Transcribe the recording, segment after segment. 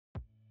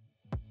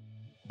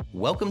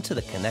Welcome to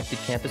the Connected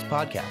Campus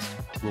podcast,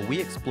 where we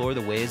explore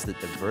the ways that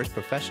diverse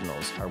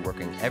professionals are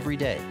working every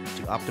day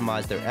to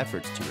optimize their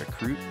efforts to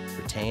recruit,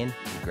 retain,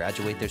 and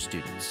graduate their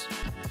students.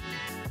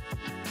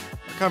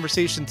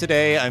 Conversation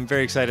today, I'm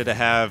very excited to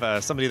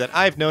have somebody that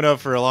I've known of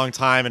for a long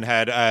time and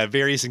had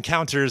various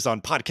encounters on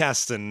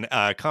podcasts and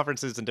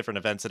conferences and different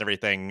events and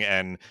everything,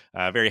 and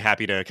very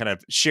happy to kind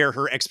of share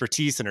her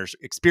expertise and her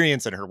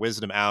experience and her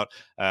wisdom out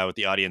with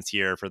the audience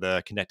here for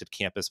the Connected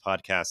Campus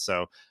podcast.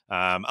 So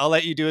I'll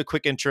let you do a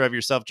quick intro of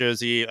yourself,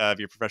 Josie, of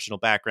your professional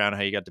background,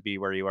 how you got to be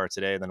where you are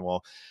today, and then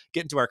we'll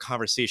get into our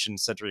conversation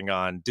centering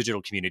on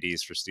digital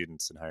communities for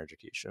students in higher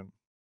education.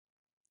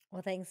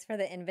 Well, thanks for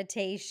the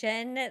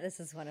invitation. This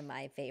is one of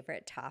my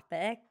favorite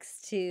topics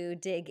to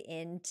dig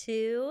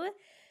into.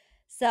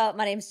 So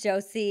my name's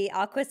Josie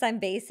Ahlquist. I'm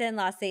based in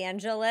Los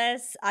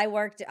Angeles. I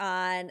worked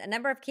on a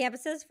number of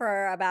campuses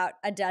for about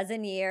a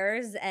dozen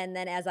years. And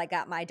then as I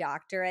got my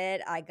doctorate,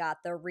 I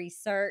got the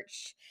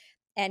research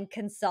and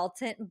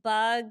consultant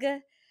bug.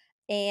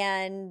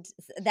 And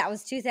that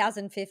was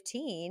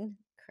 2015.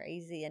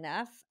 Crazy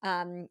enough.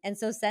 And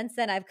so since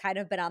then, I've kind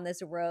of been on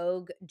this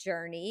rogue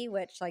journey,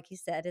 which, like you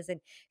said, has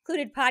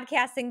included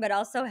podcasting, but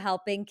also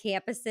helping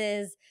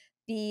campuses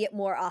be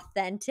more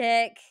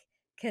authentic,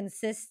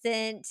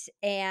 consistent,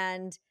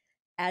 and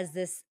as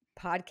this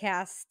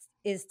podcast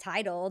is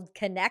titled,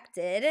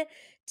 connected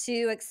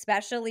to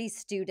especially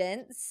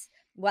students,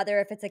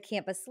 whether if it's a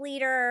campus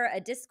leader, a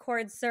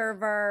Discord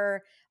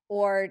server,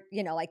 or,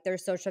 like their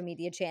social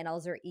media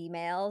channels or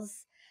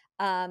emails.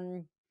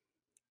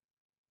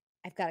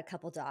 I've got a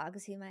couple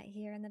dogs you might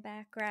hear in the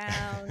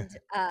background.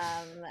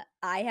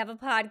 I have a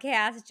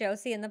podcast,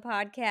 Josie and the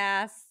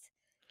Podcast,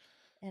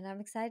 and I'm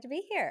excited to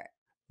be here.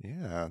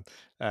 Yeah.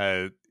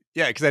 Yeah,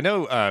 because I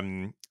know,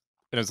 and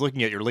I was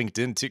looking at your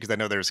LinkedIn too, because I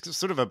know there's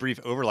sort of a brief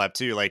overlap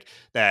too, like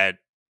that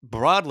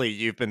broadly,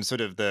 you've been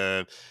sort of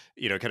the,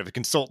 kind of a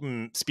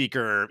consultant,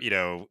 speaker,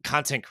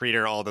 content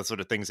creator, all the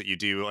sort of things that you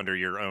do under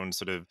your own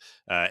sort of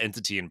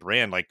entity and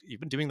brand. Like you've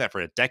been doing that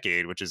for a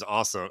decade, which is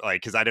awesome.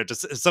 Like, because I know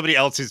just as somebody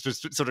else who's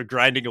just sort of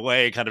grinding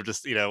away, kind of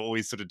just,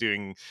 always sort of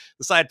doing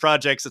the side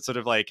projects that sort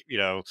of like,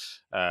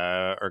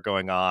 are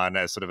going on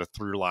as sort of a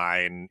through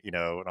line,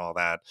 and all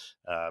that.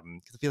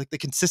 Because I feel like the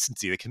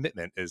consistency, the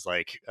commitment is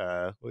like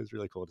always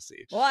really cool to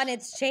see. Well, and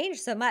it's changed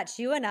so much.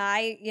 You and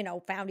I,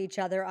 found each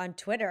other on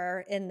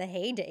Twitter in the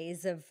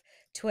heydays of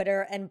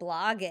Twitter and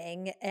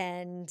blogging.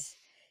 And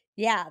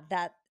yeah,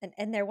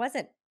 and there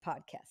wasn't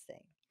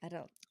podcasting. I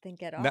don't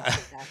think at all No. back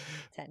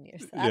 10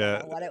 years. I don't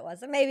know what it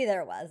was. Maybe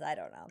there was. I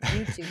don't know.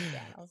 YouTube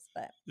channels,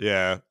 but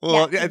Yeah.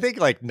 Well, yeah. I think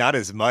like not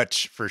as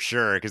much for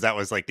sure, because that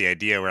was like the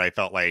idea where I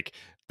felt like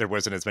there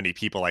wasn't as many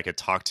people I could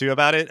talk to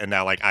about it. And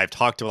now like I've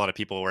talked to a lot of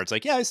people where it's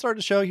like, yeah, I started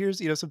a show. Here's,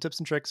 some tips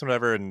and tricks and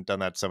whatever, and done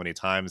that so many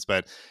times.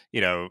 But,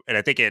 and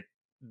I think it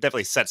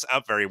definitely sets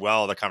up very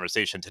well the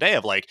conversation today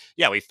of like,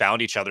 yeah, we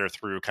found each other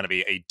through kind of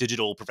a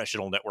digital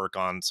professional network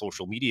on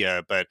social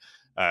media, but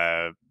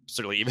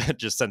certainly even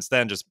just since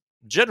then, just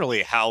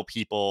generally how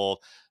people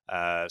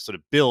sort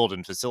of build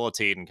and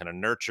facilitate and kind of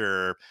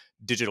nurture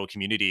digital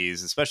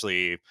communities,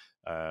 especially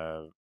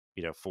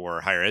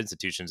for higher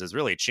institutions, has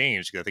really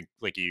changed. I think,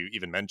 like you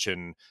even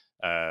mentioned,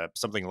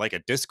 something like a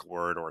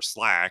Discord or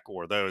Slack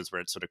or those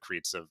where it sort of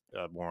creates a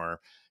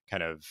more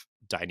kind of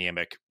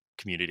dynamic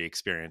community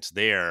experience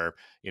there.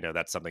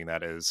 That's something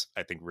that is,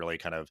 I think, really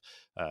kind of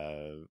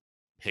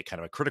hit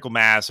kind of a critical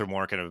mass or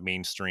more kind of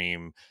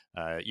mainstream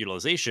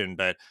utilization.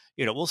 But,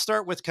 we'll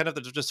start with kind of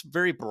the just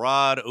very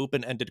broad,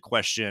 open-ended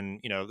question.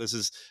 This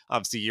is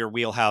obviously your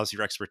wheelhouse,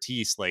 your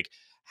expertise. Like,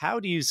 how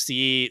do you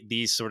see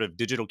these sort of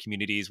digital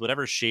communities,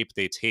 whatever shape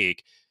they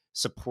take,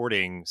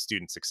 supporting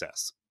student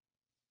success?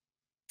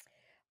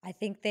 I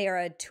think they are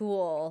a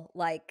tool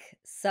like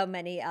so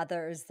many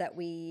others that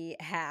we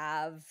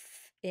have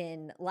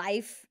in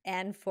life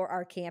and for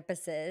our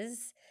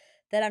campuses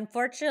that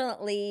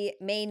unfortunately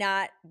may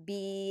not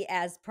be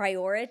as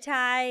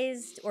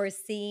prioritized or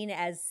seen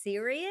as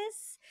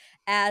serious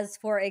as,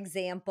 for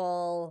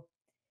example,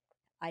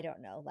 I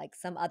don't know, like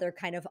some other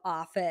kind of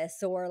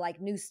office or like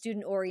new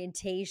student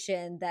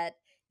orientation that,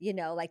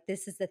 like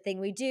this is the thing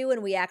we do.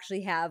 And we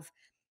actually have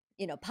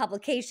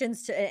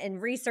publications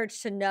and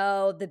research to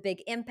know the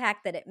big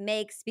impact that it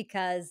makes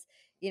because,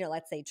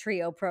 let's say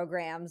trio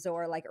programs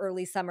or like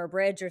early summer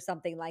bridge or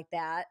something like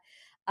that.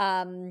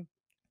 And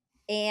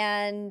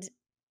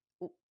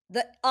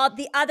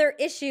the other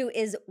issue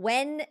is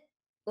when,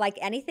 like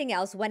anything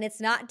else, when it's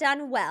not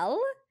done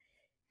well,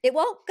 it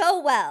won't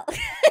go well.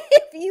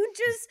 If you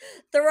just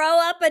throw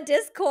up a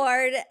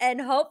Discord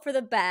and hope for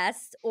the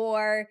best,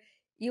 or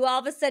you all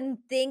of a sudden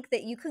think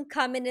that you can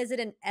come in as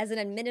an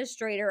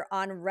administrator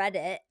on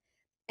Reddit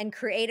and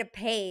create a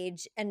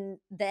page and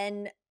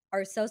then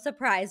are so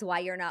surprised why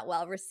you're not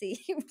well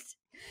received.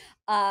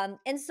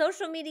 And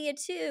social media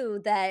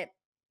too, that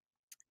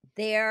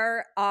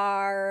there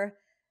are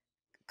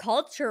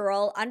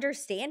cultural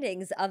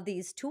understandings of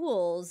these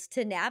tools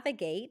to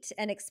navigate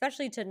and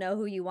especially to know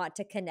who you want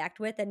to connect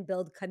with and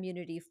build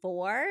community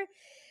for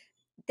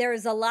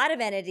there's a lot of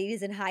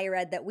entities in higher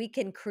ed that we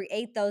can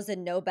create those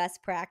and know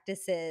best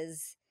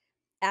practices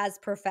as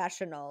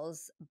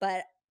professionals,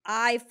 but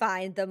I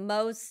find the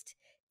most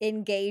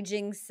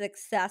engaging,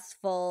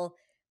 successful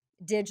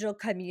digital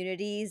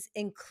communities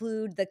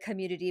include the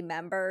community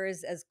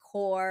members as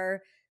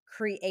core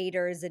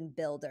creators and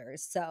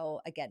builders. So,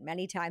 again,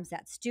 many times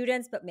that's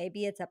students, but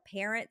maybe it's a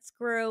parents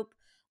group,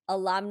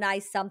 alumni,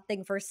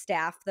 something for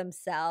staff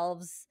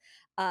themselves.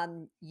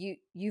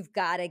 You've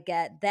got to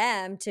get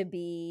them to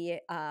be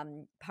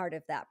part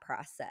of that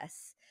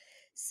process.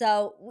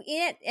 So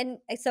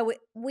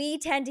we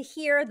tend to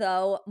hear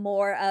though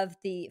more of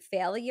the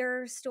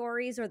failure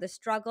stories or the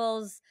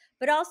struggles,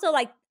 but also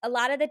like a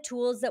lot of the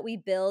tools that we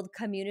build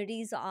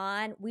communities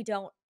on, we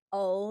don't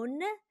own.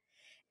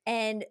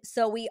 And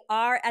so we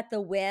are at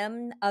the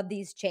whim of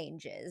these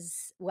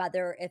changes,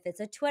 whether if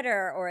it's a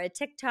Twitter or a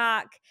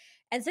TikTok.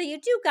 And so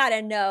you do got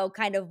to know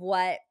kind of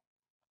what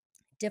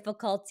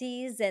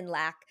difficulties and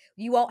lack,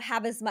 you won't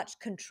have as much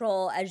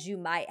control as you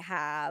might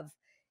have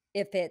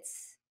if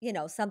it's,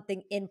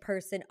 something in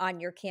person on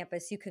your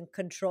campus. You can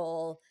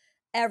control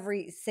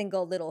every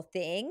single little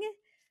thing.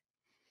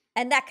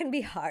 And that can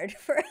be hard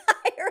for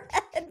higher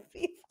ed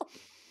people.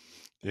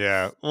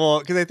 Yeah. Well,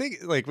 because I think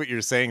like what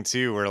you're saying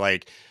too, where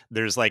like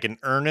there's like an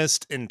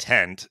earnest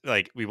intent,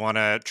 like we want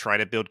to try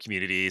to build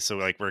community. So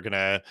like we're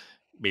gonna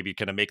maybe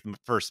kind of make the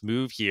first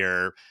move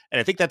here.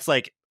 And I think that's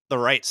like the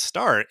right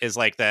start is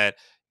like that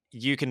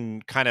you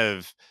can kind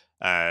of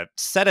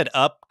set it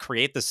up,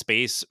 create the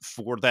space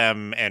for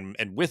them and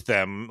with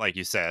them, like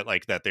you said,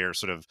 like that they're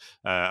sort of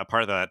a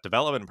part of that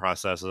development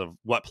process of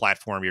what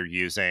platform you're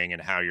using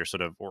and how you're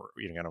sort of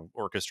kind of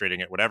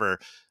orchestrating it, whatever.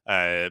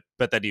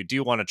 But then you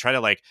do want to try to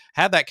like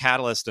have that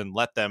catalyst and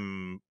let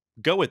them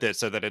go with it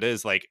so that it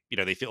is like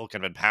they feel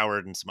kind of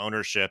empowered and some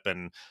ownership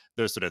and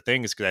those sort of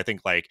things, because I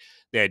think like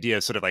the idea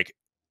of sort of like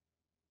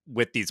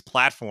with these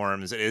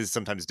platforms, it is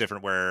sometimes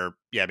different where,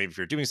 yeah, maybe if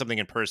you're doing something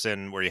in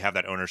person where you have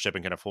that ownership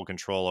and kind of full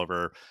control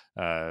over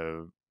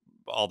uh,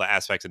 all the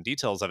aspects and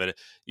details of it,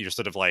 you're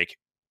sort of like,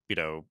 you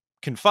know,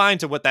 confined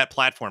to what that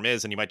platform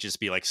is, and you might just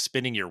be like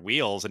spinning your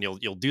wheels, and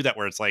you'll do that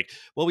where it's like,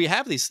 well, we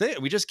have these things,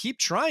 we just keep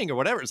trying or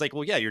whatever. It's like,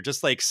 well, yeah, you're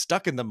just like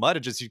stuck in the mud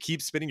and just you keep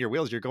spinning your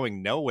wheels, you're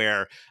going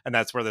nowhere. And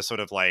that's where the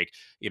sort of like,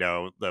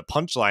 the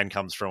punchline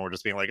comes from. We're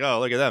just being like, oh,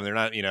 look at them, they're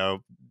not,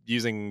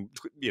 using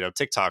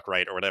TikTok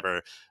right or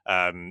whatever.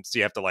 So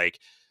you have to like,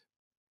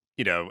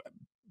 you know,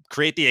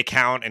 create the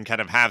account and kind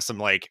of have some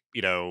like,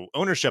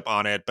 ownership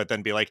on it, but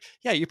then be like,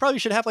 yeah, you probably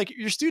should have like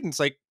your students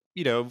like,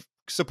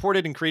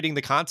 supported in creating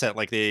the content.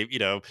 Like they,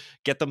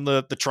 get them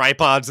the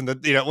tripods and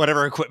the,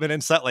 whatever equipment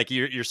and stuff. Like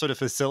you're sort of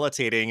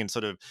facilitating and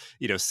sort of,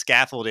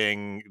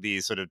 scaffolding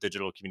these sort of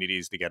digital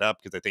communities to get up.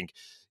 Cause I think,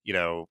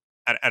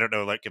 I don't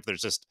know, like if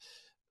there's just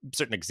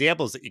certain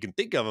examples that you can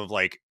think of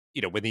like,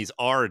 when these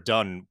are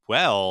done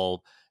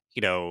well,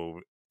 you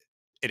know,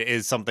 it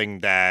is something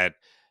that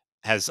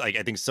has like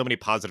I think so many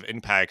positive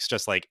impacts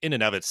just like in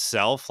and of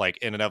itself, like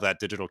in and of that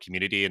digital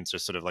community and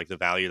just sort of like the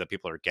value that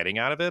people are getting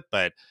out of it.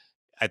 But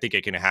I think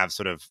it can have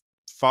sort of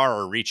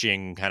far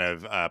reaching kind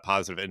of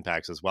positive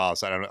impacts as well.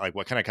 So I don't know, like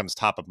what kind of comes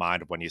top of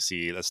mind when you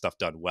see this stuff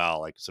done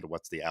well, like sort of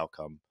what's the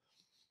outcome?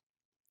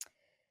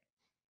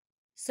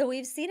 So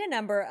we've seen a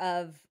number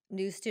of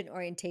new student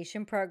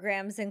orientation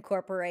programs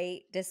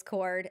incorporate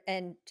Discord,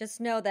 and just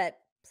know that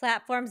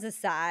platforms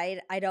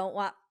aside, I don't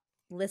want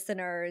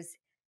listeners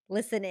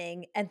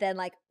listening and then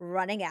like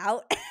running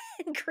out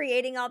and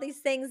creating all these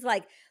things.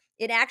 Like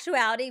in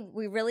actuality,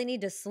 we really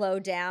need to slow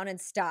down and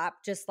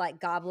stop just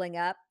like gobbling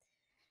up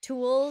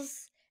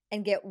tools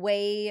and get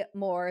way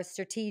more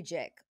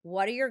strategic.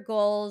 What are your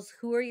goals?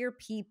 Who are your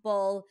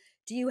people?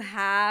 Do you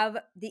have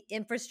the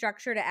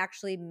infrastructure to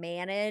actually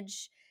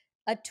manage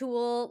a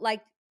tool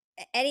like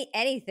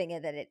anything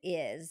that it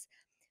is?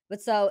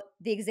 But so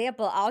the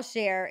example I'll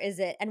share is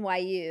at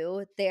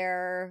NYU,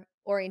 their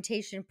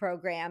orientation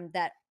program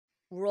that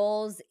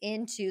rolls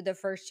into the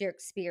first year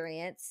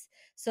experience.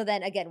 So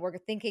then again, we're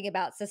thinking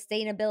about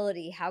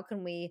sustainability. How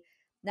can we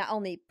not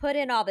only put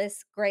in all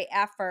this great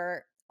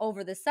effort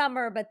over the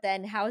summer, but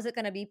then how is it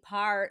going to be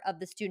part of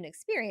the student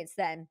experience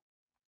then?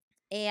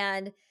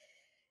 And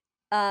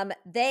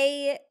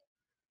they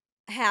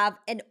have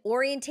an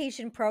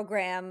orientation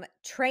program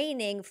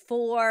training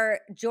for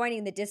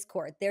joining the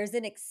Discord. There's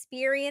an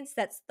experience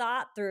that's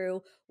thought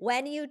through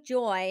when you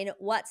join.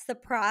 What's the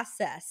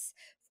process?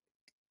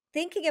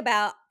 Thinking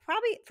about,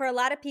 probably for a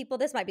lot of people,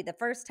 this might be the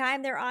first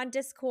time they're on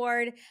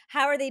Discord.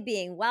 How are they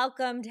being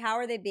welcomed? How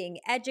are they being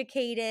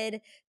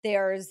educated?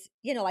 There's,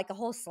 like a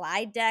whole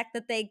slide deck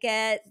that they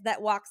get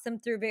that walks them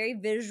through very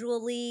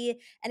visually.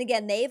 And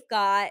again, they've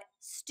got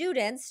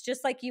students,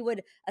 just like you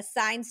would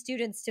assign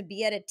students to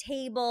be at a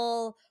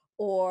table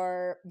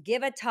or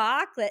give a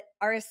talk, that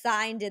are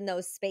assigned in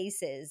those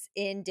spaces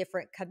in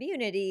different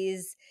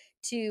communities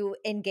to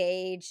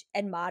engage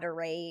and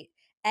moderate.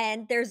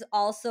 And there's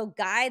also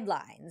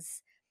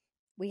guidelines.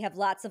 We have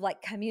lots of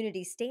like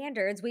community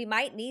standards. We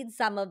might need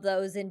some of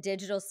those in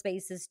digital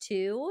spaces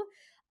too.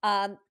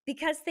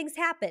 because things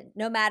happen,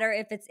 no matter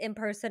if it's in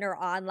person or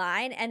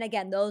online. And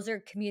again, those are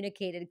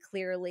communicated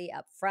clearly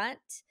up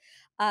front.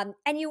 And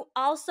you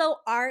also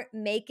aren't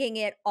making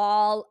it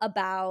all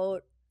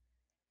about,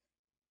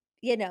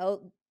 you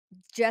know,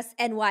 just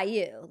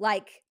NYU.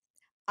 Like,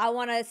 I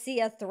want to see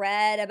a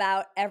thread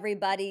about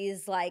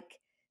everybody's like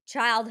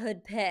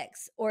childhood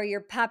pics or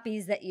your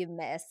puppies that you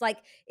miss. Like,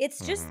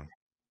 it's just,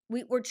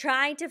 Mm-hmm. we're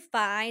trying to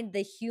find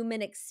the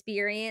human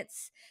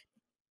experience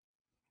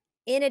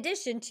in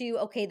addition to,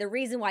 okay, the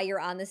reason why you're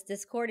on this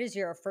Discord is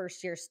you're a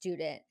first year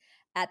student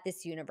at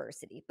this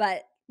university.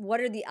 But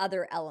what are the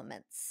other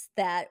elements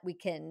that we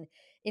can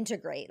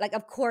integrate? Like,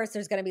 of course,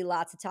 there's going to be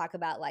lots to talk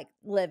about, like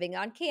living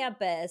on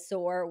campus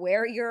or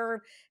where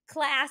your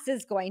class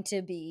is going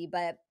to be.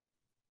 But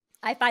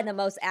I find the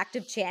most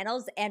active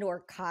channels and or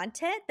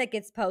content that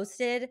gets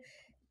posted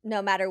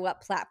no matter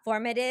what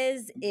platform it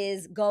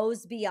is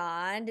goes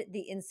beyond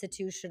the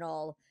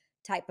institutional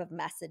type of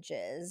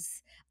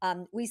messages.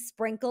 We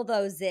sprinkle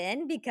those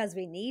in because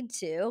we need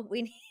to.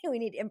 We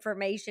need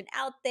information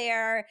out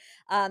there,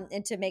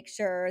 and to make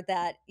sure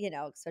that,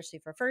 especially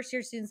for first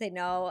year students, they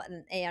know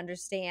and they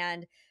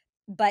understand.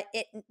 But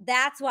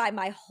that's why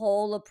my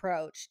whole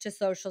approach to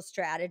social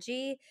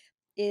strategy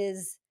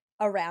is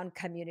around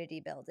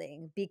community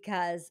building,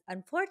 because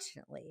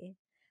unfortunately,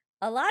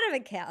 a lot of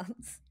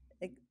accounts,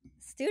 like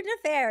student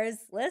affairs,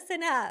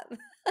 listen up.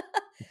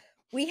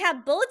 We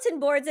have bulletin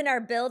boards in our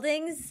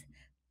buildings.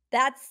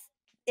 That's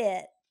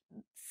it.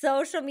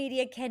 Social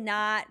media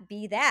cannot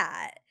be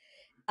that.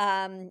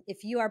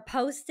 If you are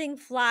posting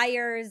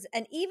flyers,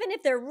 and even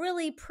if they're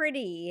really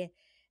pretty,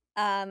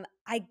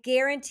 I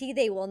guarantee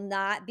they will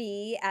not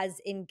be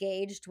as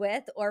engaged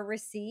with or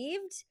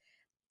received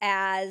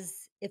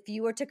as if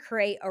you were to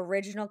create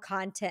original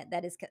content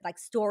that is like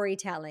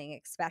storytelling.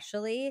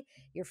 Especially,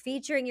 you're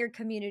featuring your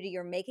community,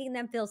 you're making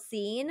them feel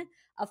seen.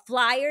 A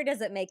flyer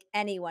doesn't make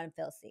anyone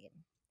feel seen.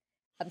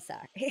 I'm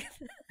sorry.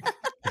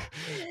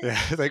 Yeah,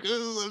 it's like,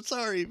 "Ooh, I'm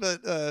sorry,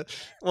 but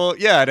well,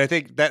 yeah, and I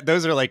think that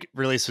those are like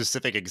really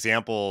specific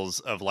examples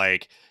of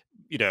like,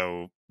 you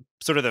know,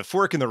 sort of the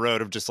fork in the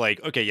road of just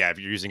like, okay, yeah, if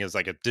you're using it as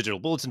like a digital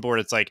bulletin board,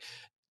 it's like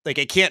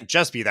it can't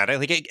just be that.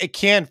 Like it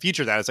can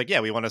feature that. It's like,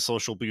 yeah, we want to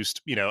social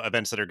boost,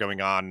 events that are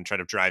going on and try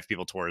to drive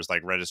people towards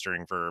like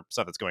registering for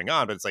stuff that's going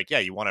on. But it's like, yeah,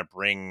 you want to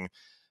bring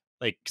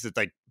like, because it's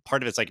like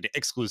part of it's like an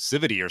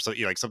exclusivity or so,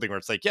 like something where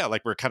it's like, yeah,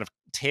 like we're kind of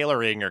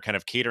tailoring or kind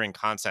of catering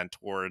content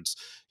towards,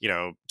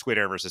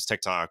 Twitter versus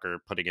TikTok or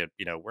putting it,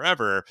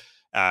 wherever.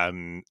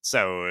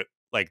 So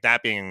like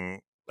that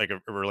being like a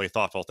really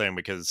thoughtful thing,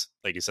 because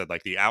like you said,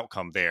 like the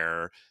outcome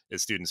there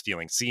is students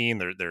feeling seen,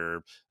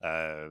 they're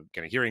kind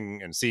of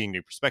hearing and seeing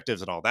new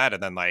perspectives and all that.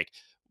 And then like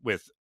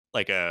with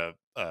like a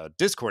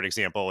Discord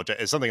example, which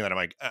is something that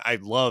I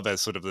love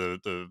as sort of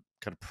the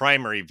kind of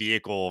primary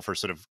vehicle for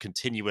sort of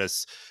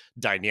continuous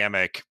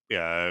dynamic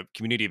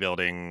community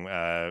building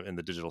in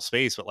the digital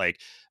space. But like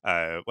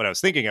what I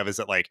was thinking of is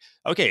that like,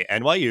 okay,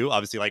 NYU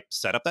obviously like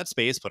set up that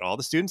space, put all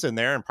the students in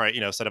there and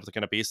probably, set up the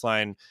kind of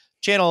baseline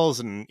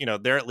channels, and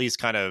they're at least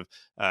kind of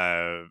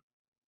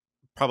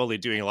probably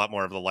doing a lot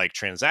more of the like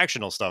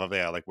transactional stuff of,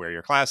 yeah, like where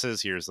your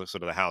classes, here's the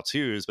sort of the how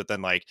to's. But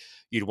then like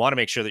you'd want to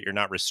make sure that you're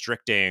not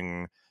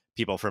restricting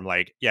people from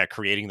like, yeah,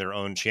 creating their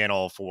own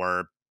channel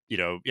for,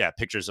 yeah,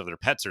 pictures of their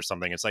pets or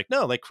something. It's like,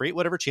 no, like create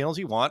whatever channels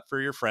you want for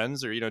your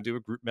friends, or, do a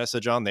group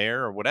message on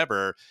there or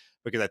whatever.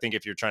 Because I think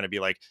if you're trying to be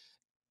like,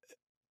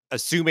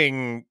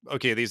 assuming,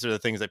 okay, these are the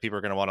things that people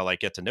are going to want to like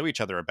get to know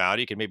each other about,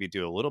 you can maybe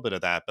do a little bit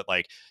of that. But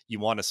like you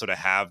want to sort of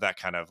have that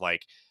kind of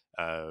like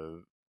uh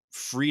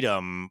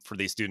freedom for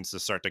these students to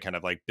start to kind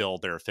of like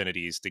build their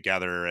affinities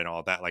together and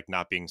all that, like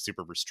not being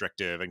super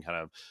restrictive and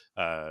kind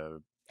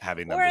of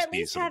having them Or just at be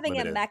least sort of having a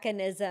limited.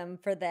 mechanism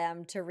for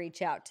them to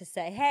reach out to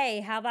say, hey,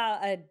 how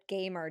about a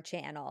gamer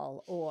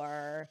channel?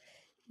 Or,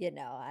 I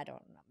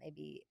don't know,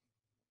 maybe,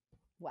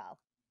 well,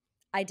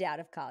 I doubt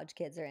if college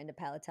kids are into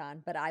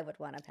Peloton, but I would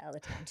want a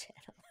Peloton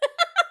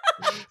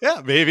channel.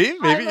 Yeah, maybe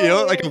I'm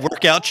a like a weirdo.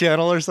 workout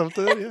channel or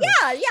something.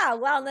 Yeah. Yeah,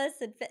 wellness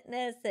and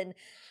fitness. And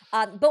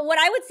but what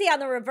I would see on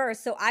the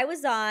reverse, so I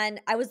was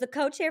the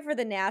co-chair for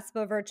the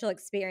NASPA virtual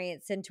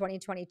experience in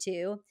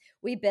 2022.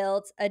 We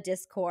built a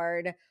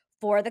Discord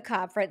for the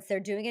conference.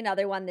 They're doing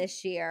another one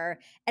this year,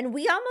 and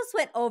we almost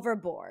went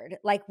overboard.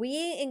 Like,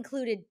 we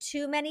included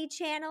too many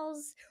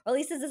channels, or at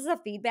least this is the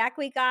feedback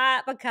we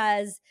got,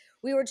 because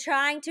we were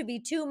trying to be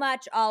too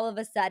much all of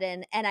a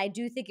sudden. And I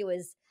do think it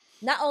was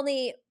not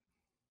only,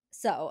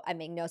 so, I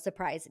mean, no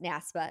surprise,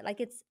 NASPA,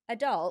 like, it's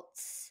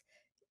adults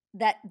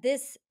that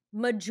this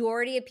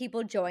majority of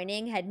people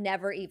joining had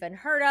never even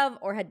heard of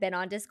or had been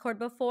on Discord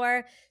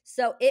before.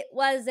 So it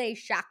was a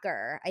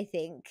shocker, I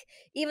think,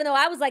 even though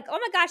I was like, oh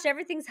my gosh,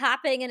 everything's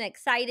happening and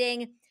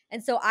exciting.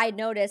 And so I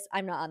noticed,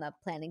 I'm not on the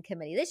planning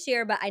committee this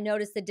year, but I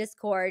noticed the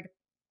Discord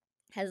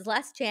has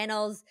less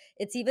channels.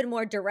 It's even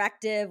more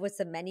directive with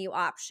some menu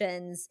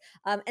options.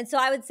 And so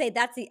I would say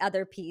that's the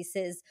other piece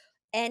is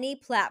any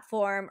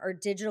platform or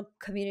digital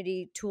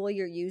community tool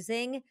you're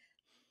using,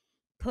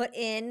 put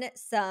in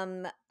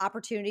some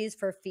opportunities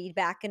for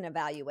feedback and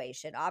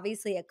evaluation.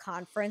 Obviously, a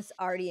conference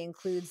already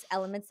includes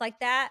elements like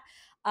that.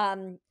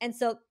 And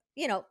so,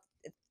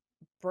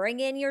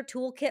 bring in your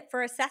toolkit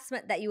for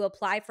assessment that you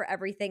apply for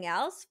everything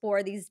else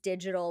for these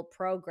digital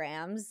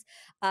programs,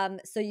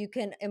 so you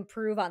can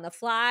improve on the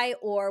fly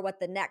or what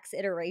the next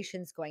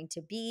iteration is going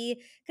to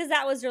be, because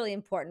that was really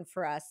important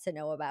for us to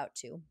know about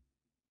too.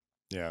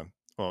 Yeah.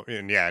 Well,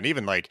 and yeah, and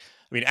even like,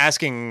 I mean,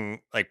 asking,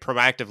 like,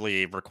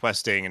 proactively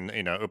requesting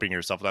and, opening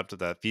yourself up to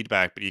the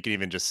feedback, but you can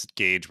even just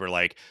gauge where,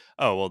 like,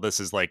 oh, well, this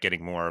is like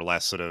getting more or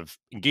less sort of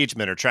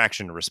engagement or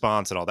traction or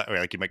response and all that. Or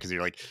like, you might, because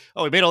you're like,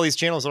 oh, we made all these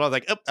channels and I was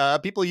like, oh,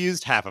 people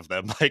used half of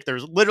them. Like,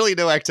 there's literally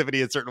no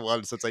activity in certain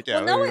ones. So it's like, Well,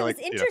 yeah, no, you're it was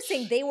like,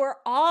 interesting. They were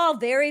all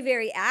very,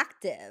 very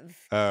active.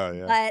 oh,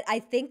 yeah. But I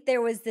think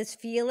there was this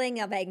feeling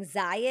of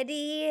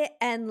anxiety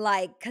and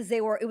like cuz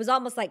it was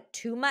almost like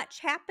too much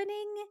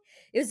happening.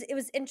 It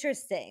was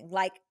interesting.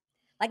 Like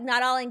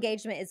not all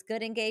engagement is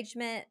good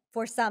engagement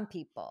for some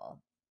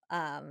people.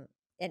 Um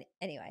and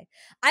anyway,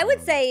 I would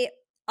Mm. say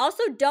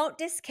also don't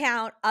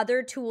discount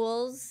other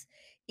tools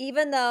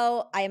even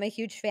though I am a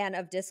huge fan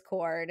of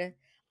Discord.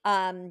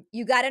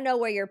 You got to know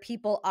where your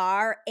people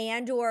are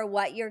and or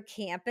what your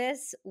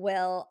campus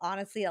will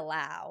honestly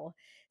allow.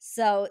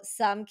 So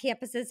some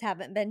campuses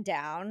haven't been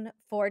down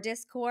for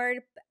Discord.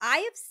 I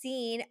have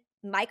seen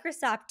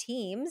Microsoft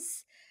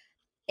Teams,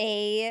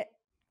 a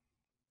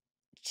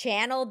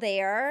channel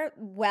there,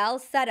 well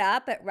set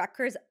up at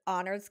Rutgers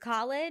Honors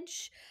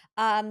College,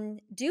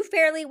 do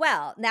fairly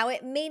well. Now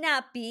it may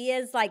not be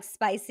as like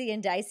spicy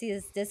and dicey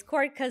as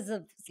Discord because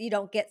of you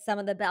don't get some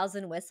of the bells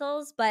and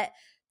whistles, but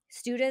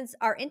students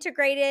are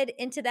integrated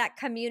into that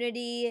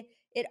community.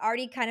 It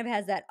already kind of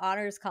has that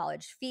honors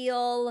college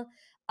feel.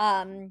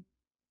 And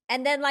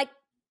then like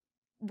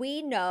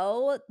we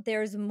know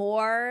there's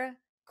more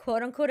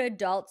quote unquote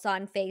adults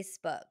on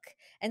Facebook.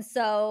 And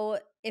so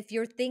if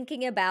you're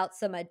thinking about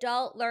some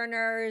adult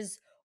learners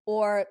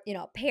or,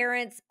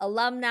 parents,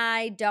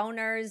 alumni,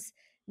 donors,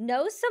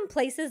 know some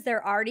places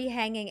they're already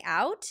hanging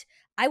out.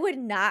 I would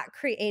not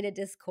create a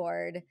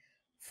Discord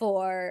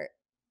for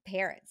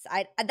parents.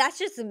 I That's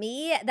just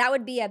me. That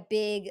would be a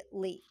big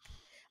leap.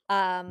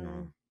 Mm.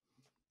 Um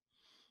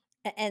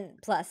and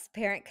plus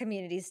parent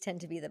communities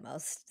tend to be the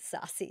most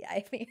saucy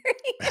I'm hearing.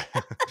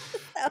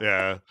 So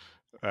Yeah.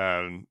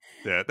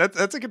 Yeah,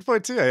 that's a good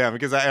point too. Yeah,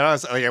 because I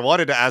honestly, like, I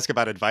wanted to ask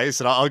about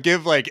advice, and I'll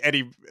give like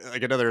any,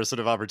 like, another sort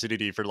of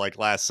opportunity for like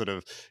last sort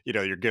of,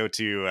 your go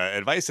to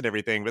advice and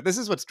everything. But this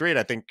is what's great,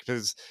 I think,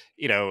 because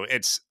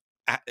it's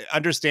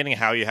understanding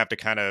how you have to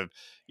kind of,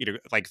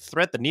 like,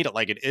 thread the needle.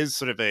 Like, it is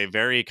sort of a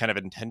very kind of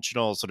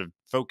intentional, sort of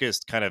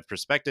focused kind of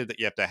perspective that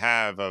you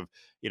have of,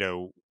 you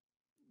know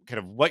kind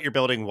of what you're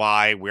building,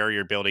 why, where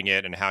you're building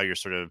it, and how you're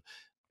sort of,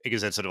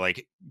 because it's sort of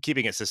like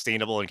keeping it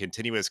sustainable and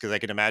continuous. Because I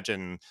can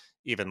imagine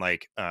even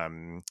like,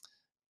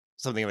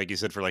 something like you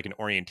said for like an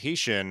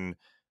orientation,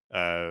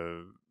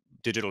 uh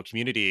digital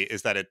community,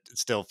 is that it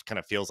still kind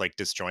of feels like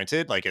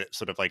disjointed, like it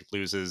sort of like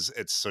loses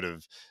its sort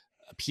of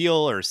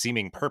appeal or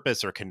seeming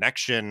purpose or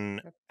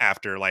connection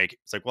after, like,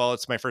 it's like, well,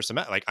 it's my first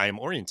semester, like I am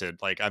oriented,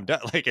 like I'm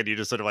done, like, and you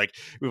just sort of like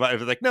move on.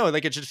 It's like, no,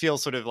 like it should feel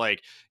sort of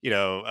like,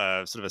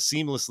 sort of a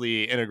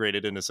seamlessly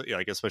integrated into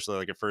like, especially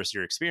like a first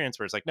year experience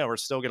where it's like, no, we're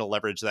still going to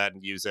leverage that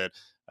and use it,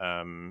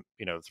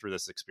 through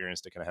this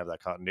experience to kind of have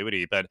that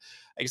continuity. But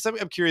I guess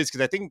I'm curious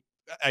because I think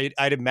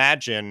I'd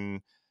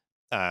imagine,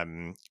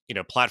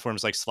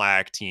 platforms like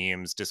Slack,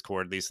 Teams,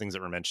 Discord, these things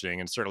that we're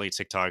mentioning, and certainly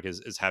TikTok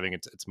is having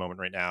its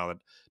moment right now. That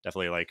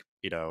definitely, like,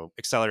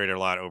 accelerated a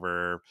lot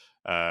over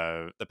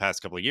the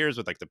past couple of years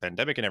with like the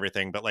pandemic and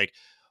everything. But like,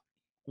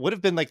 what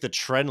have been like the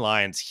trend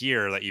lines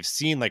here that you've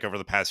seen like over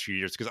the past few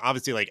years? Because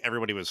obviously, like,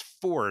 everybody was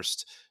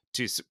forced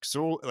to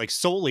like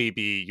solely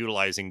be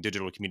utilizing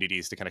digital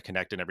communities to kind of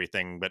connect and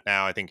everything. But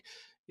now I think,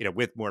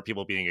 with more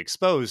people being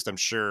exposed, I'm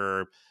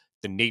sure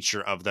the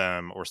nature of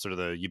them, or sort of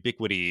the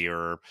ubiquity,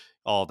 or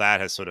all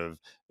that, has sort of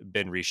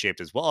been reshaped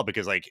as well.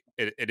 Because like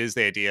it is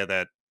the idea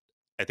that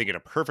I think in a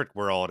perfect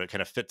world, it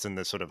kind of fits in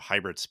this sort of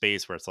hybrid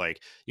space where it's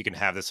like you can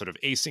have this sort of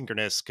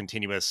asynchronous,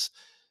 continuous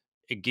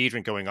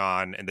engagement going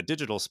on in the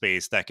digital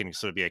space that can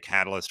sort of be a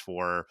catalyst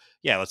for,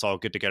 yeah, let's all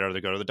get together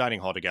to go to the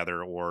dining hall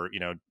together, or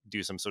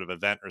do some sort of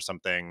event or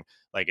something.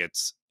 Like,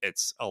 it's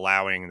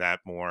allowing that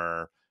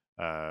more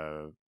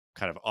uh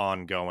kind of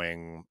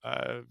ongoing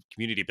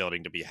community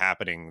building to be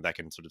happening, that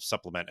can sort of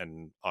supplement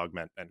and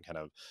augment and kind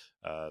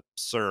of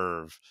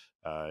serve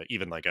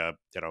even like a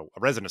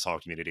residence hall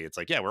community. It's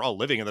like, yeah, we're all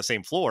living in the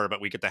same floor,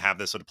 but we get to have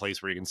this sort of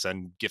place where you can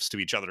send gifts to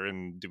each other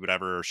and do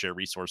whatever, or share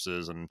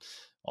resources and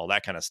all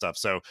that kind of stuff.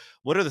 So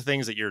what are the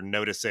things that you're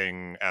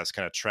noticing as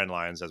kind of trend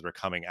lines as we're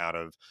coming out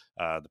of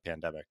the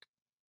pandemic?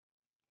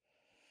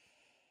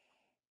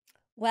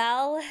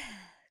 well,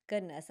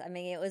 goodness. I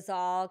mean, it was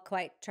all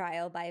quite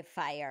trial by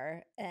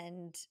fire.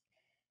 And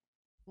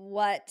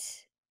what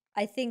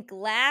I think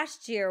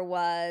last year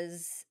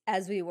was,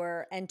 as we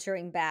were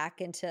entering back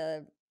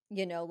into,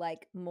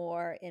 like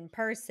more in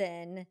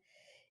person,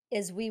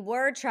 is we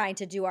were trying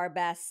to do our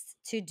best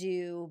to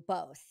do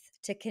both.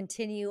 to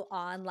continue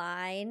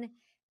online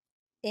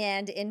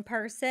and in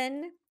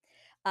person,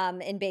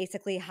 in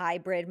basically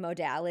hybrid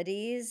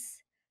modalities,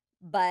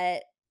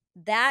 but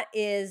that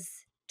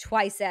is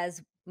twice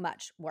as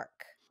much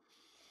work.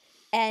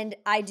 And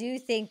I do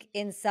think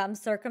in some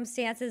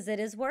circumstances it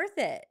is worth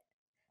it.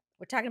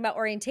 We're talking about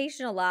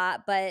orientation a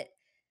lot, but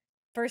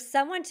for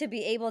someone to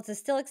be able to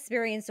still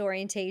experience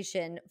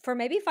orientation for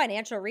maybe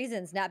financial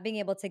reasons, not being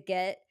able to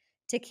get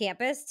to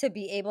campus, to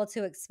be able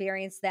to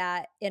experience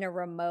that in a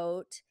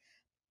remote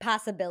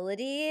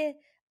possibility,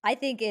 I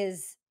think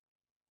is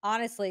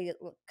honestly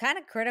kind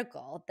of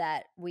critical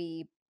that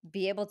we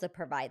be able to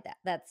provide that.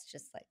 That's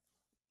just like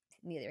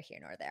neither here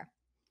nor there.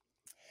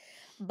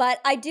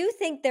 But I do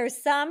think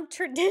there's some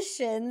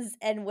traditions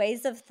and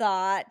ways of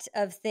thought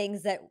of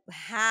things that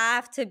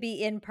have to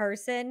be in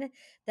person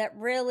that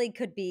really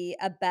could be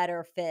a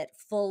better fit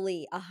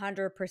fully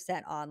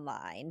 100%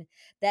 online.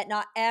 That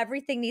not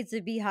everything needs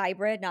to be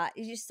hybrid, not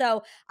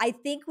so I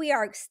think we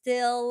are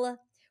still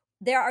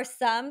there are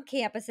some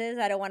campuses,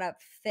 I don't want to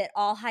fit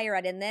all higher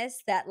ed in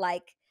this, that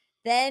like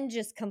then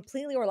just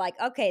completely were like,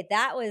 okay,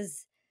 that.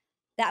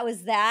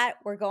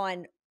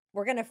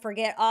 We're going to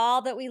forget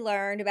all that we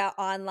learned about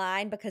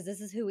online because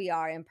this is who we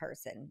are in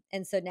person.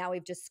 And so now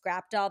we've just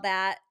scrapped all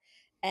that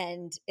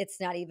and it's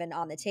not even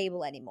on the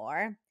table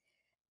anymore.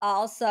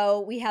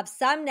 Also, we have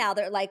some now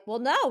that are like, well,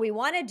 no, we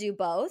want to do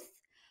both,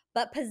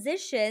 but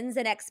positions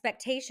and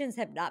expectations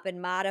have not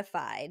been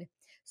modified.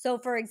 So,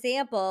 for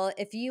example,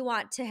 if you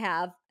want to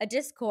have a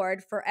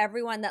Discord for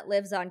everyone that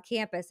lives on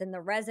campus and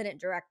the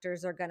resident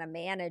directors are going to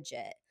manage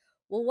it,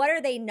 well, what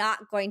are they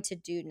not going to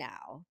do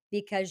now?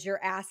 Because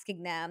you're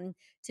asking them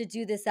to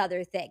do this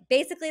other thing.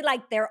 Basically,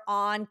 like they're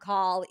on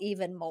call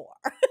even more,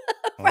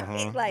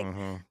 right? Like,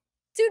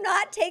 do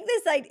not take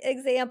this like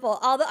example.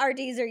 All the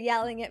RDs are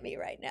yelling at me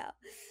right now.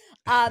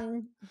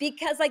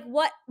 Because like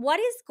what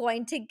is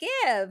going to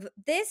give?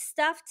 This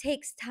stuff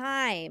takes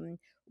time.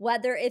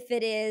 Whether if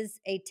it is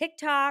a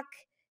TikTok,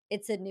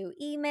 it's a new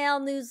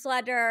email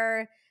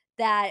newsletter,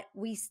 that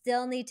we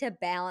still need to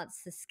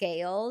balance the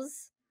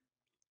scales.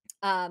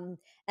 And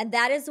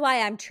that is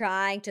why I'm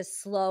trying to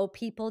slow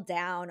people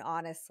down,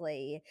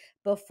 honestly,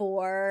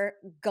 before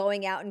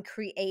going out and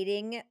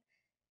creating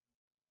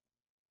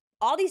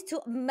all these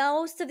tools.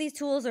 Most of these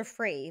tools are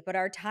free, but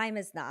our time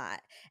is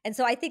not. And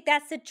so I think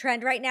that's the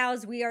trend right now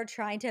is we are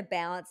trying to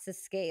balance the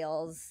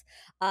scales.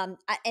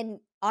 And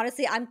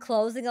honestly, I'm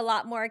closing a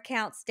lot more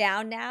accounts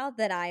down now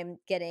that I'm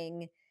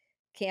getting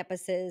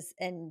campuses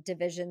and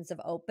divisions of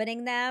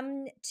opening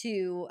them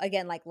to,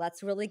 again, like,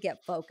 let's really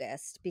get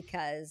focused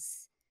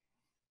because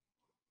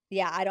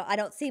yeah, I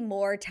don't see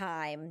more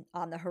time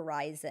on the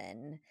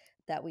horizon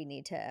that we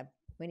need to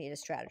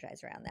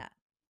strategize around that.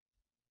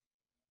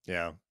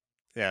 Yeah.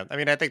 Yeah. I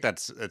mean, I think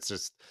it's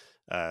just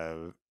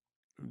uh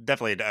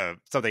definitely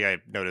something I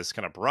noticed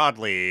kind of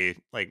broadly,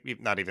 like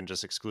not even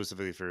just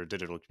exclusively for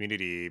digital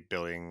community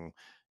building,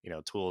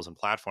 tools and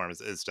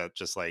platforms, is that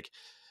just like,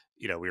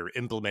 we were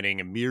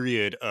implementing a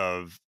myriad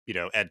of,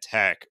 ed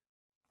tech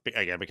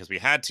again because we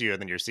had to,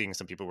 and then you're seeing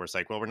some people where it's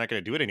like, well, we're not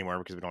going to do it anymore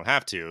because we don't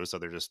have to, so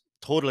they're just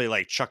totally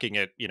like chucking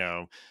it,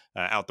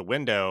 out the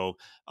window.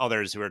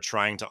 Others who are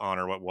trying to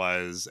honor what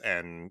was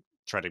and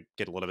try to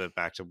get a little bit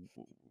back to,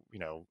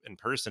 in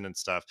person and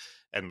stuff.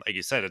 And like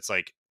you said, it's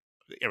like,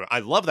 I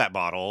love that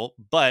model,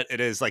 but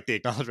it is like the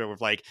acknowledgement of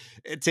like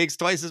it takes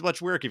twice as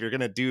much work if you're going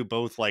to do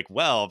both like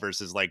well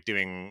versus like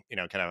doing,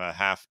 kind of a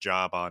half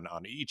job on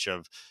each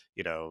of,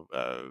 you know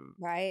uh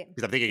Right.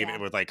 because I'm thinking of Yeah.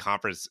 it with like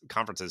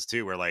conferences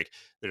too, where like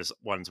there's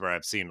ones where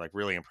I've seen like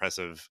really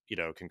impressive,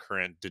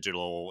 concurrent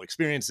digital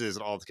experiences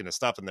and all this kind of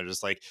stuff, and they're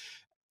just like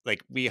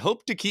we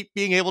hope to keep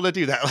being able to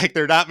do that. Like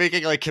they're not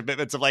making like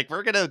commitments of like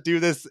we're gonna do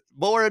this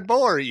more and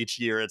more each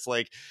year. It's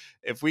like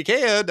if we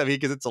can, I mean,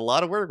 because it's a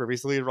lot of work. We're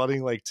recently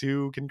running like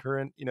two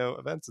concurrent,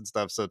 events and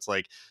stuff. So it's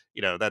like,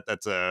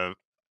 that's a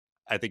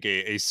I think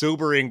a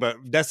sobering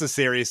but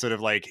necessary sort of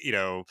like,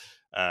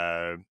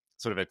 uh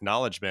sort of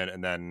acknowledgement.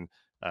 And then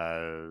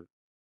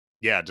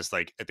yeah, just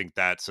like I think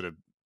that sort of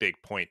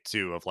big point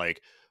too of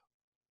like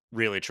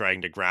really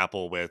trying to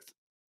grapple with,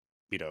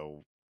 you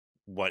know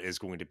what is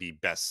going to be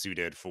best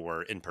suited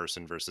for in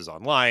person versus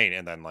online,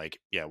 and then like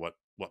yeah, what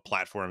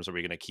platforms are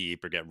we going to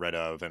keep or get rid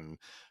of, and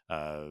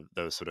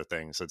those sort of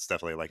things. So it's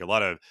definitely like a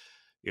lot of,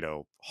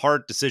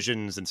 hard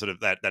decisions and sort of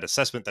that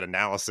assessment, that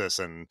analysis,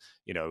 and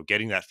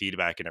getting that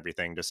feedback and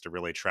everything, just to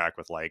really track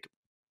with like,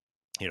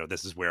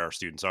 this is where our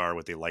students are,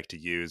 what they like to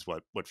use,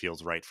 what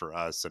feels right for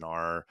us and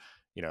our,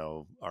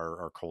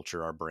 our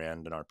culture, our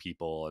brand, and our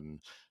people, and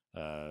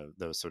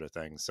those sort of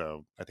things.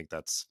 So I think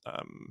that's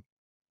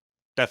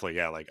definitely,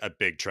 yeah, like a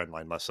big trend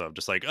line must have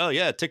just like, oh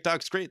yeah,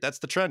 TikTok's great. That's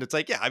the trend. It's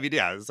like, yeah, I mean,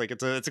 yeah, it's like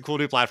it's a cool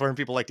new platform.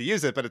 People like to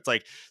use it, but it's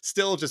like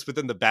still just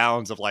within the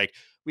bounds of like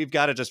we've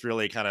got to just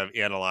really kind of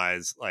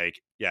analyze like,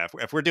 yeah,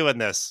 if we're doing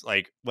this,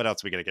 like what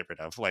else are we gonna get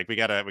rid of? Like we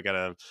gotta,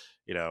 definitely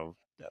Well,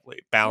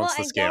 balance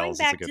the and going scales is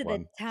a back good to the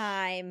one.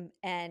 time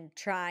and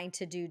trying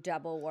to do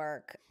double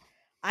work,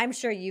 I'm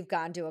sure you've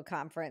gone to a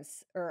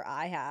conference, or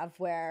I have,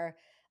 where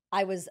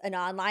I was an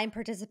online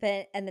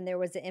participant and then there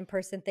was an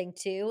in-person thing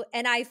too.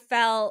 And I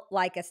felt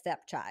like a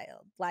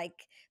stepchild.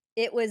 Like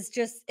it was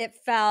just,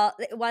 I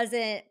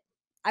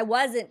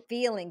wasn't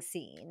feeling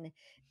seen.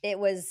 It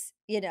was,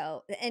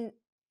 and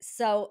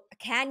so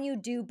can you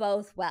do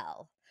both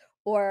well?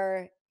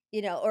 Or,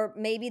 or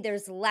maybe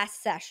there's less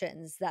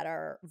sessions that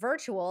are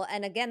virtual.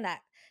 And again,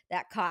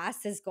 that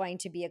cost is going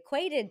to be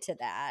equated to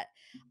that.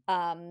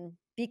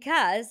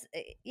 Because,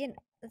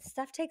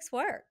 stuff takes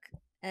work.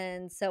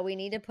 And so we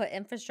need to put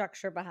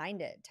infrastructure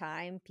behind it,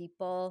 time,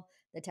 people,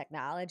 the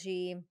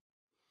technology.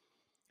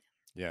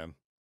 Yeah.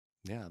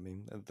 Yeah, I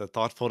mean, the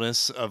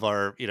thoughtfulness of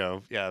our,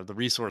 the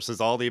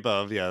resources, all the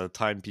above,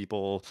 time,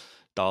 people,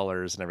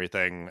 dollars, and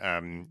everything.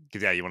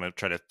 Because you want to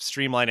try to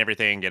streamline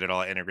everything, get it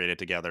all integrated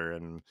together,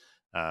 and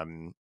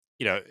um,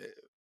 you know,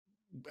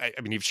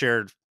 I mean, you've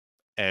shared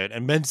an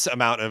immense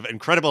amount of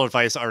incredible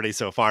advice already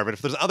so far. But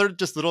if there's other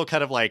just little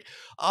kind of like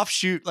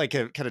offshoot, like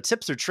kind of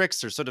tips or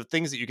tricks or sort of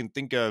things that you can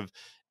think of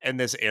in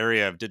this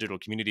area of digital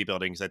community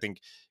building, because I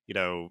think you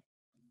know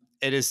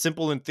it is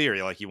simple in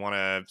theory. Like you want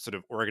to sort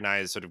of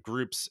organize sort of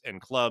groups and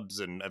clubs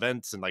and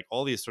events and like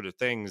all these sort of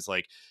things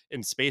like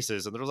in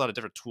spaces. And there's a lot of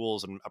different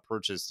tools and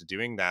approaches to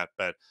doing that.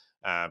 But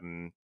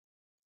um,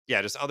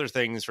 yeah, just other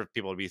things for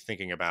people to be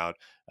thinking about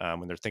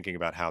when they're thinking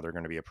about how they're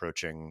going to be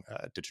approaching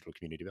digital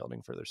community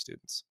building for their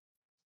students.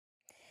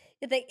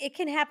 It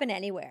can happen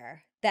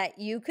anywhere that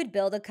you could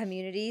build a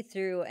community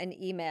through an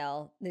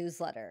email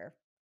newsletter.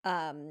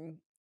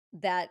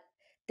 That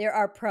there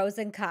are pros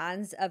and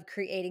cons of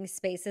creating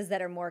spaces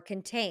that are more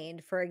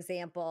contained. For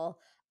example,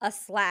 a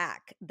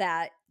Slack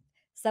that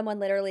someone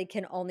literally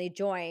can only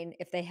join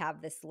if they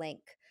have this link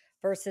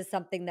versus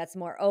something that's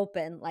more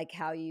open, like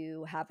how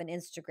you have an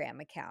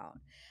Instagram account.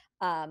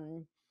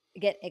 Um,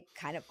 Again, it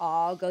kind of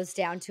all goes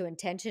down to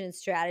intention and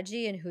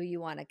strategy and who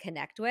you want to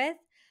connect with.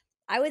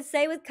 I would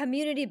say with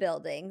community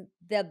building,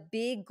 the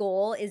big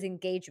goal is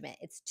engagement.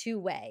 It's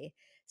two-way.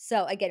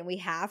 So again, we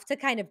have to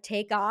kind of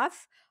take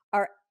off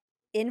our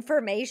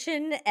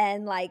information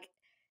and like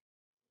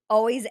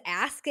always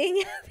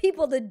asking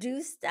people to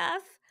do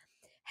stuff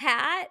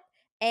hat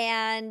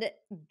and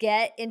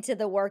get into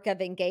the work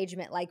of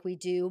engagement like we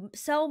do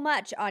so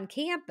much on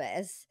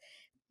campus.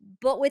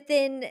 But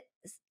within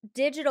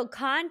digital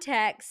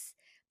contexts,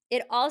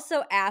 it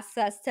also asks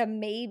us to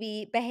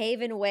maybe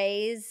behave in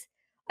ways,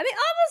 I mean,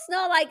 almost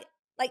know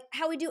like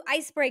how we do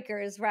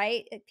icebreakers,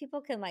 right?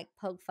 People can like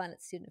poke fun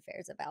at student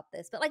affairs about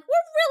this, but like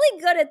we're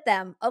really good at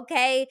them,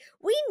 okay?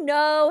 We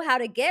know how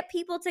to get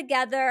people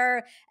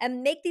together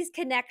and make these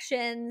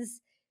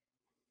connections.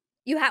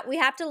 We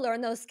have to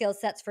learn those skill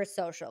sets for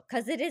social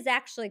because it is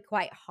actually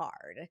quite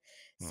hard.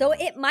 So Mhm.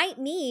 it might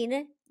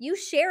mean you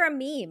share a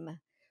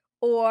meme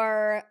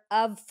or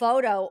a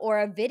photo or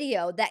a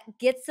video that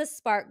gets a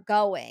spark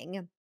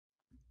going.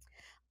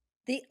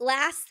 The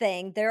last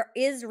thing, there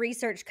is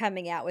research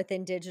coming out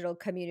within digital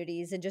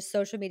communities and just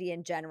social media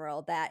in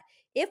general that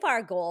if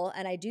our goal,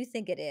 and I do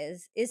think it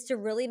is to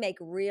really make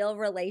real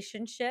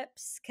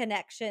relationships,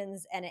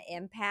 connections, and an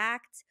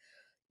impact,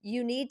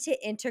 you need to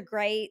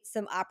integrate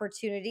some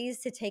opportunities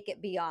to take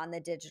it beyond the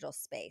digital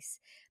space.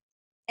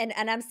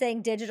 And I'm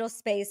saying digital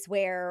space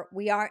where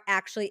we aren't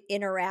actually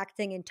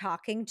interacting and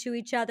talking to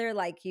each other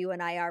like you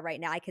and I are right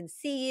now. I can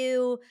see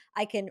you,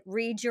 I can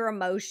read your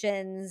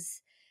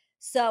emotions.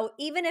 So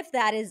even if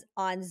that is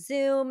on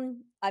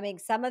Zoom, I mean,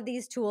 some of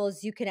these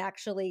tools you can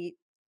actually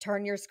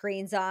turn your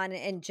screens on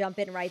and jump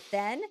in right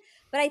then.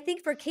 But I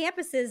think for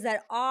campuses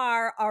that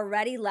are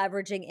already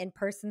leveraging in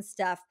person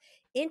stuff,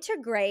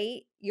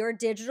 integrate your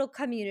digital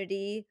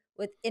community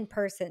with in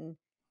person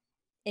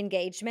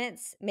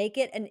engagements, make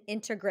it an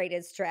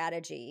integrated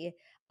strategy.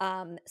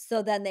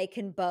 So then they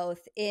can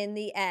both, in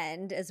the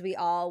end, as we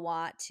all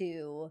want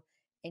to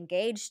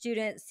engage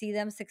students, see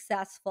them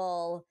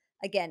successful.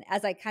 Again,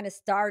 as I kind of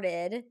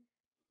started,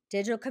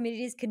 digital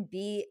communities can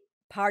be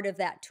part of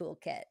that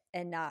toolkit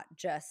and not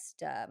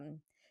just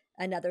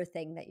another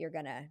thing that you're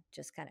going to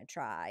just kind of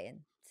try and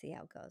see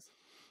how it goes.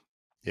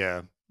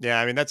 Yeah. Yeah.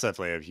 I mean, that's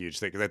definitely a huge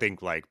thing because I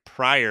think like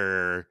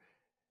prior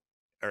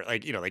or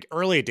like like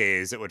early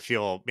days it would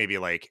feel maybe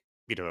like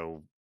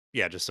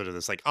yeah, just sort of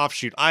this like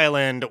offshoot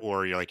island,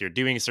 or you're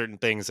doing certain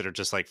things that are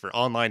just like for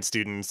online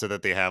students so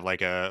that they have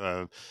like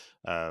a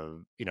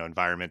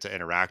environment to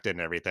interact in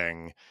and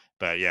everything.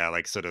 But yeah,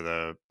 like sort of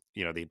the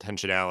the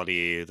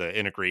intentionality, the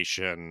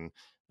integration,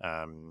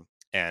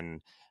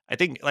 and I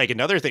think like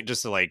another thing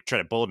just to like try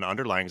to bold and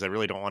underline, because I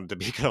really don't want it to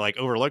be kind of like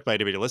overlooked by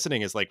anybody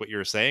listening, is like what you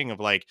were saying of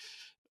like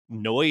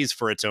noise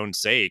for its own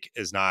sake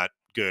is not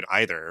good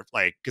either.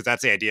 Like, because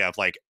that's the idea of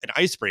like an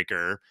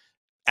icebreaker,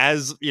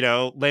 as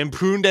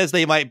lampooned as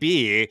they might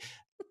be,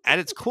 at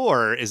its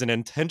core is an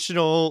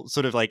intentional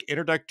sort of like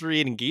introductory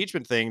and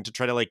engagement thing to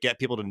try to like get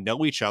people to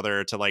know each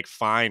other, to like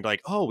find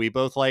like, oh, we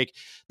both like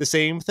the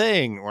same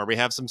thing, or we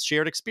have some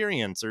shared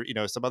experience, or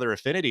some other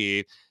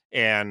affinity.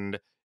 And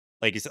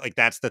like you said, like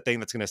that's the thing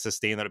that's going to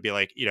sustain that. Would be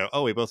like,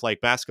 oh, we both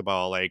like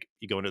basketball. Like,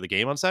 you go into the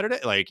game on Saturday.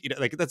 Like,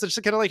 like that's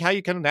just kind of like how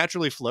you kind of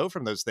naturally flow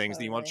from those things.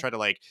 And you want to Totally.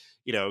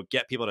 try to like,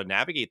 get people to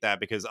navigate that,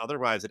 because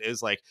otherwise it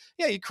is like,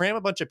 yeah, you cram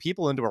a bunch of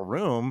people into a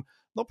room,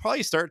 they'll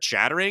probably start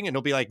chattering and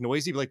it'll be like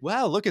noisy, be like,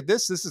 wow, look at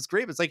this. This is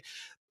great. But it's like,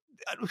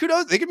 who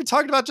knows? They could be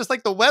talking about just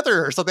like the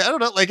weather or something. I don't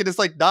know. Like, it's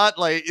like not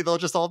like they'll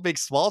just all make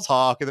small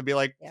talk and then be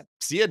like, Yep.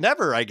 see you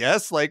never, I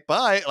guess. Like,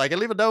 bye. Like, I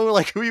don't even know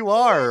like who you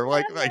are.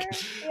 Like, Never.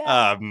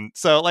 Yeah.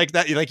 so like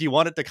that, like you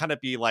want it to kind of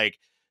be like,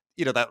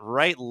 that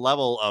right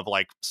level of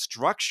like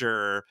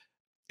structure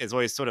is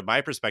always sort of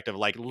my perspective.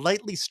 Like,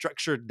 lightly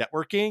structured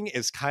networking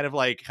is kind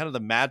of the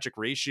magic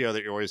ratio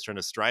that you're always trying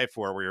to strive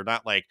for, where you're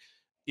not like,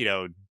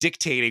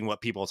 dictating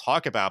what people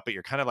talk about, but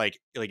you're kind of like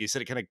you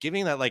said, kind of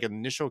giving that like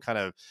initial kind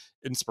of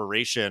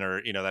inspiration,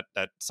 or,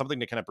 that something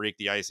to kind of break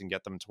the ice and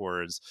get them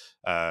towards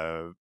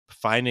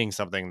finding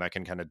something that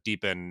can kind of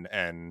deepen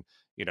and,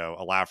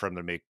 allow for them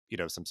to make,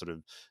 some sort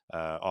of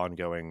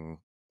ongoing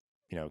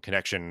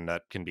connection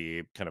that can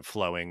be kind of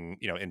flowing,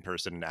 in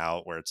person and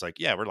out, where it's like,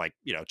 yeah, we're like,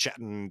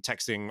 chatting,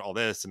 texting, all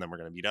this, and then we're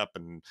going to meet up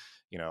and,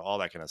 all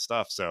that kind of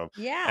stuff. So,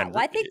 Yeah, and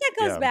well, I think that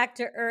goes yeah, back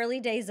to early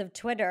days of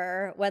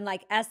Twitter when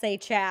like essay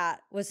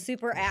chat was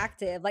super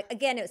active. Like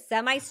again, it was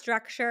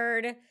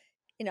semi-structured.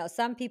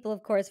 Some people,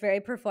 of course, very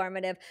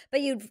performative,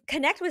 but you'd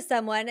connect with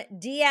someone,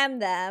 DM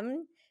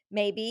them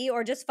maybe,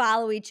 or just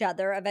follow each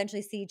other,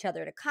 eventually see each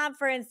other at a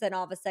conference. Then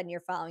all of a sudden you're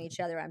following each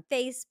other on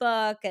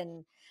Facebook.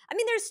 And I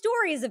mean, there's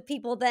stories of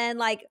people then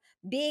like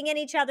being in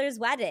each other's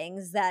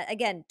weddings that,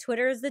 again,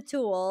 Twitter is the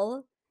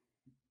tool,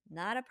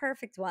 not a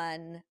perfect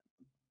one,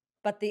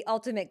 but the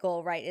ultimate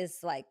goal, right, is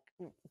like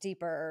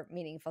deeper,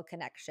 meaningful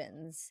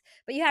connections.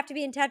 But you have to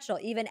be intentional,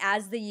 even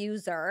as the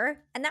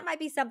user. And that might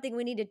be something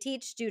we need to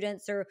teach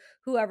students or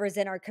whoever's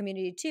in our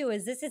community too,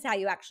 is this is how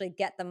you actually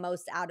get the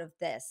most out of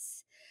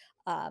this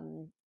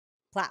um,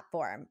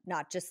 platform,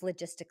 not just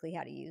logistically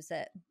how to use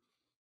it.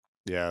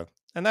 yeah.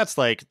 And that's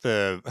like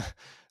the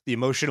the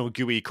emotional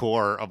gooey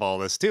core of all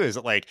this too, is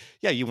that like,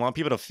 yeah, you want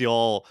people to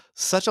feel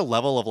such a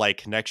level of like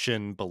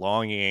connection,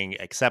 belonging,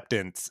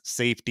 acceptance,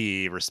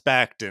 safety,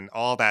 respect, and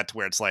all that, to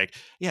where it's like,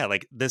 yeah,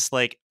 like this,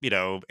 like,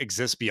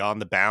 exists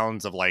beyond the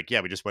bounds of like, yeah,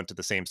 we just went to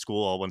the same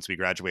school once we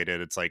graduated.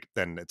 It's like,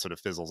 then it sort of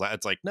fizzles out.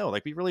 It's like, no,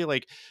 like we really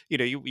like,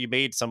 you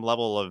made some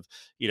level of,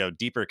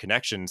 deeper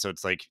connection. So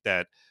it's like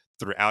that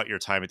throughout your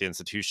time at the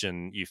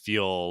institution, you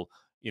feel,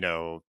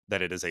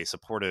 that it is a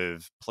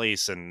supportive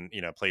place, and,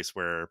 place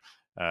where,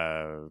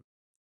 uh,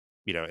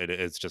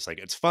 it's just like,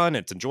 it's fun,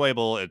 it's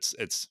enjoyable,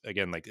 it's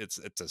again, like it's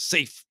a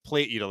safe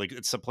place, like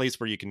it's a place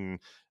where you can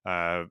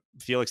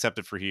feel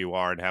accepted for who you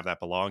are and have that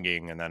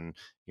belonging. And then,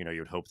 you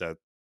would hope that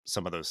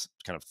some of those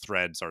kind of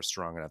threads are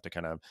strong enough to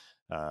kind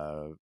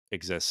of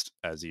exist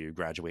as you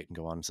graduate and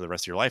go on to the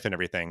rest of your life and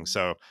everything.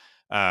 So,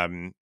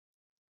 um,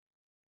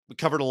 we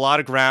covered a lot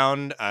of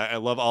ground. I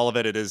love all of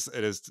it. It is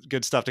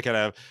good stuff to kind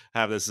of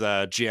have this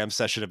jam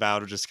session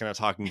about, or just kind of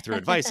talking through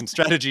advice and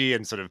strategy,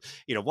 and sort of,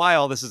 why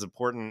all this is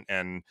important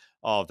and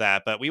all of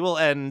that. But we will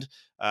end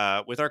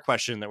with our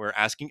question that we're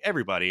asking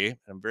everybody.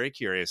 I'm very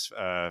curious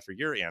for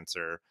your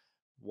answer.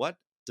 What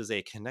does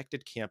a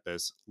connected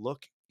campus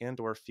look and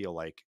or feel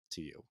like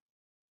to you?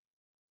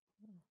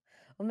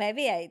 Well,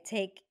 maybe I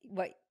take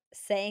what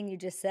saying you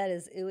just said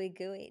is ooey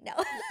gooey. No,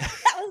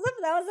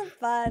 that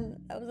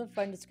was a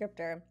fun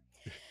descriptor.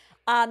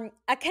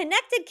 A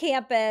connected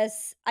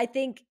campus, I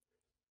think,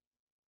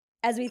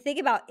 as we think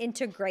about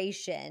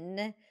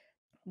integration,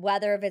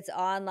 whether if it's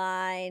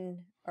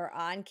online or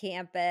on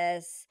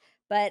campus.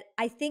 But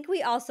I think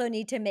we also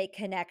need to make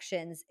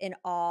connections in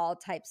all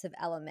types of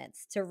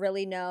elements to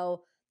really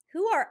know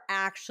who are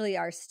actually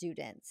our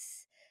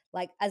students.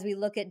 Like as we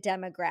look at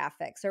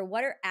demographics or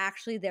what are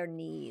actually their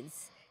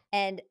needs,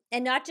 and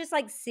not just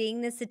like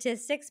seeing the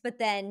statistics, but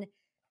then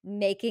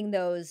making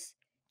those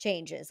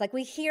changes. Like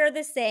we hear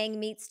the saying,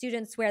 meet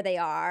students where they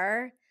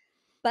are,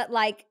 but,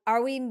 like,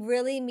 are we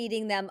really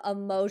meeting them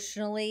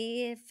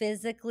emotionally,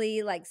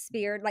 physically, like,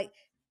 spirit like,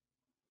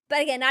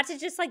 but again, not to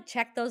just, like,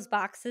 check those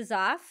boxes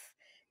off,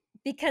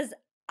 because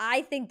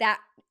I think that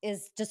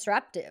is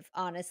disruptive,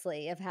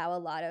 honestly, of how a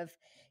lot of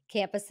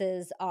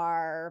campuses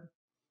are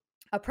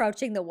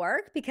approaching the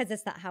work, because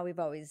it's not how we've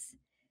always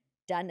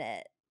done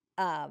it.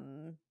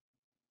 Um,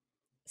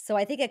 so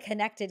I think a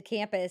connected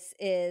campus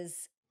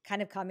is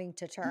kind of coming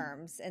to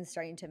terms and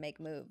starting to make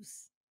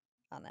moves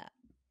on that.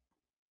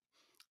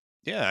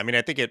 Yeah, I mean,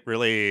 I think it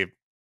really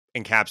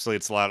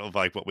encapsulates a lot of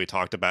like what we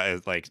talked about,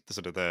 is like the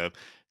sort of the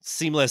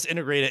seamless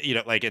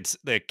integrated, like it's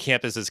the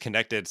campus is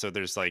connected. So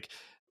there's like,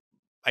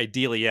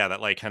 ideally, yeah, that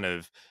like kind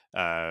of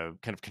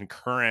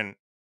concurrent,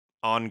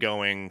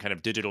 ongoing kind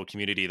of digital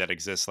community that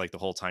exists like the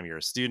whole time you're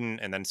a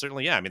student. And then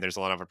certainly, yeah, I mean, there's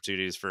a lot of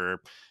opportunities for,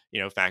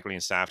 faculty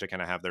and staff to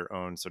kind of have their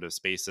own sort of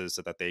spaces,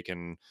 so that they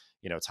can,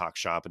 talk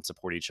shop and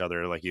support each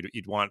other. Like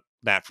you'd want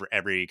that for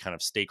every kind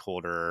of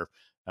stakeholder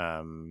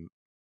um,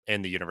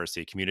 in the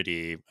university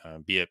community,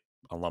 be it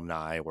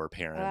alumni or Oh,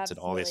 parents and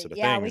all these absolutely. sort of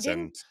Yeah, things.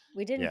 And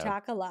we didn't yeah,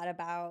 talk a lot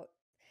about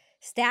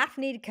staff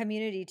need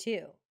community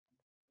too.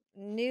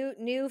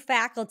 new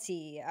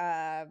faculty,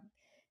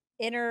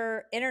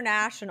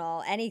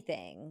 international,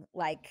 anything.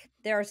 Like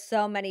there are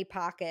so many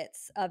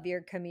pockets of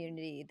your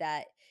community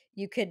that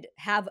you could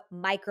have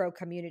micro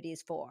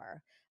communities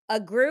for. A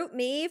group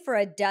me for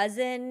a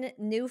dozen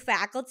new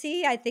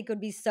faculty, I think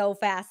would be so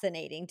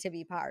fascinating to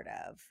be part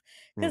of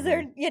because Hmm.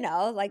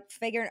 they're, like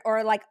figuring,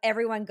 or like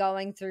everyone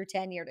going through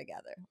tenure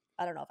together.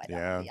 I don't know if I'd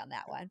ever Yeah. be on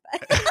that one,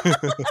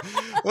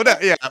 but Well, no,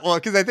 yeah, well,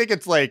 because I think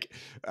it's like,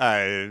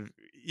 uh,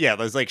 yeah,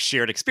 there's like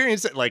shared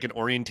experience, like an right,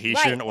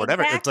 orientation or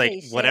whatever. It's like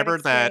exactly. Shared whatever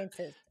that,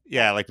 experiences.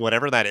 yeah, Right. like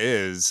whatever that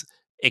is,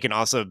 it can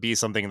also be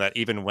something that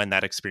even when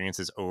that experience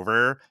is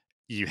over,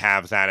 you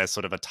have that as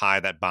sort of a tie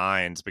that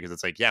binds because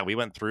it's like, yeah, we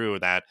went through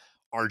that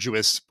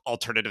arduous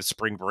alternative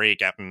spring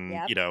break out in,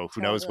 Yep. who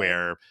knows Totally.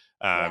 where.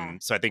 Yeah.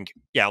 So I think,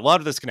 yeah, a lot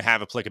of this can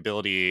have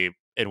applicability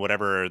in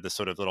whatever the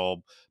sort of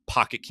little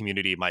pocket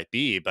community might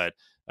be, but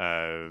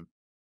uh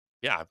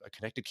yeah, a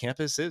connected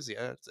campus is,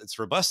 yeah, it's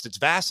robust, it's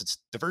vast, it's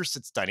diverse,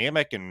 it's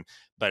dynamic, and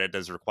but it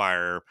does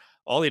require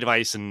all the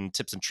advice and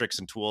tips and tricks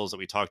and tools that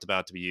we talked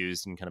about to be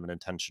used in kind of an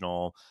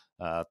intentional,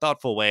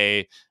 thoughtful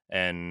way.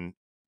 And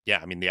yeah,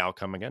 I mean, the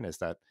outcome again is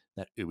that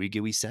ooey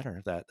gooey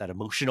center, that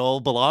emotional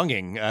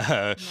belonging.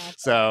 Love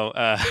So,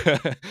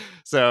 it.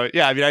 so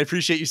yeah, I mean, I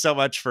appreciate you so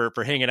much for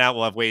hanging out.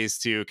 We'll have ways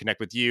to connect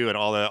with you and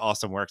all the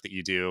awesome work that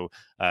you do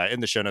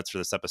in the show notes for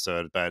this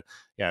episode. But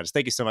yeah, just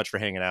thank you so much for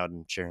hanging out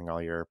and sharing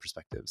all your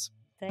perspectives.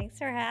 Thanks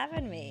for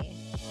having me.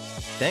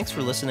 Thanks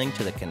for listening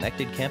to The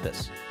Connected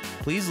Campus.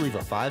 Please leave a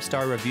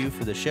 5-star review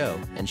for the show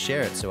and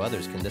share it so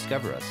others can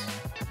discover us.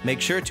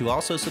 Make sure to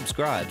also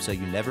subscribe so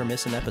you never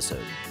miss an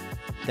episode.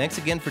 Thanks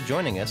again for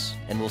joining us,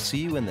 and we'll see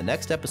you in the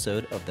next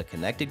episode of The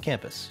Connected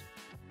Campus.